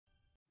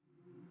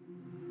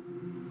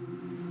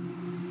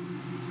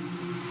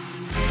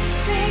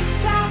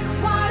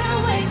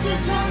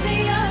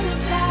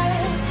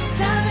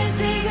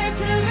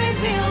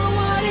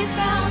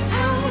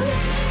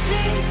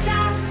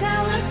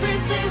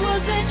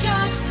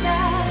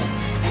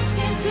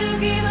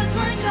give us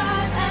more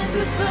time and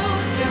to slow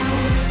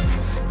down.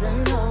 The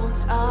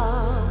notes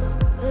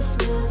of this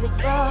music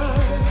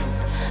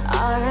box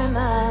are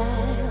my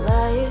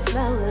life's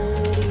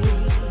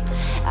melody.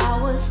 I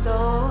was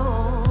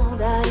told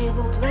that it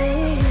will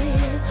play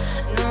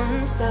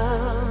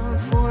non-stop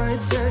for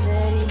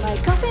eternity. My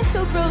coffin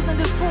still grows in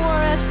the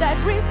forest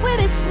that breathes with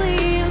its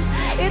leaves.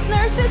 It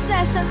nurses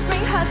nest and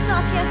spring has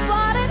not yet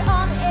budded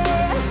on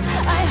it.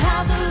 I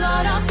have a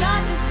lot of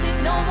time to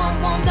sleep, no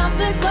one won't up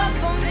the clock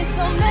for me.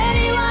 So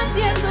many lines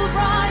yet to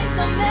write,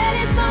 so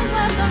many songs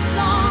left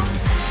unsung.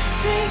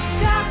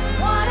 Tick-tock,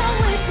 what a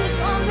waste is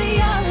on the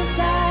other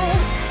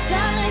side.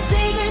 Time is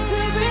eager to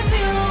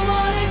reveal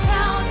what I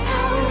found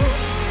out.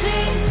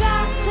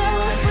 Tick-tock, tell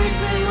us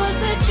briefly what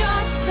the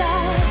judge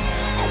said.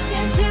 Ask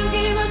him to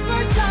give us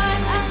more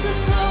time and to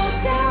slow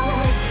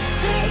down.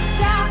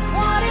 Tick-tock,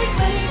 what is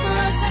waiting for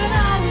us on the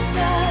other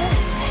side?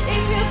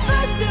 If you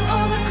first to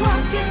all the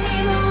cross, give me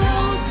the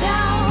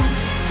lowdown.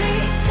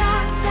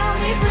 Tick-tock, tell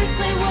me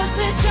briefly what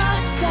the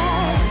judge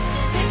said.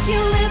 Think you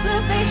live the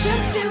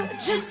patience to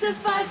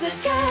justify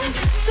again.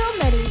 So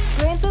many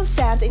grains of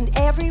sand in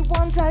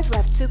everyone's eyes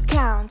left to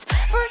count.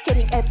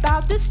 Forgetting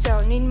about the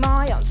stone in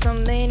my own. So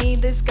many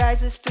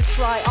disguises to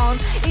try on.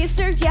 Is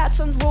there yet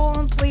some role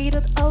and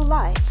pleaded a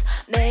light?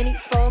 Many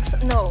folks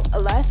know a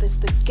life is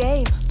the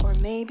game, or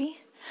maybe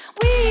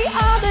we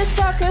are the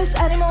circus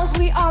animals,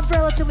 we are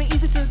relatively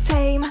easy to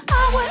tame.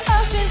 Our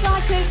oceans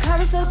like a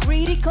carousel,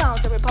 greedy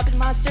clowns, our puppet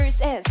masters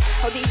ends.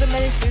 How they even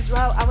manage to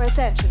draw our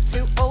attention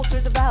to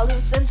alter the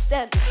values and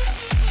standards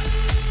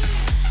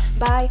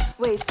by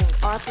wasting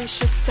our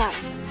precious time.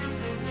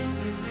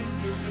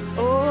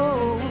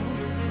 Oh,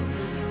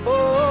 oh,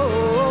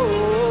 oh,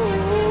 oh.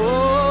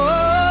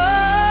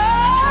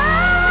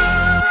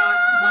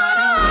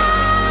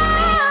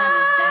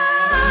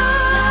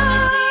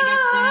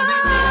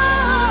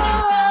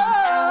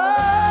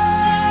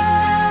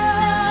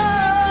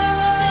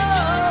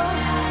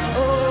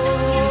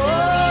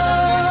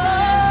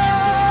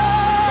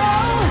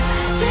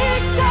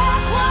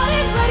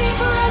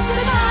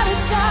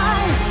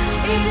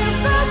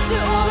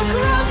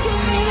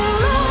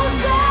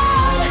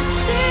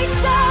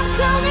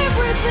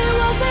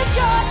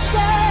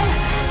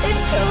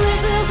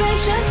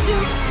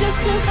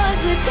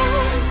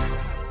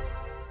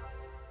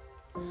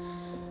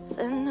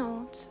 The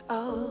notes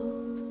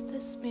of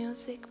this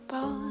music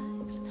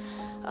box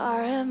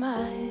are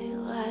my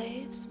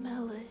life's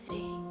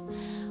melody.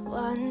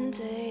 One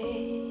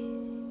day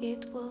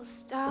it will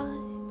stop.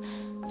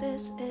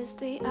 This is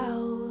the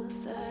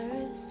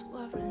author's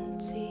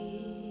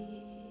warranty.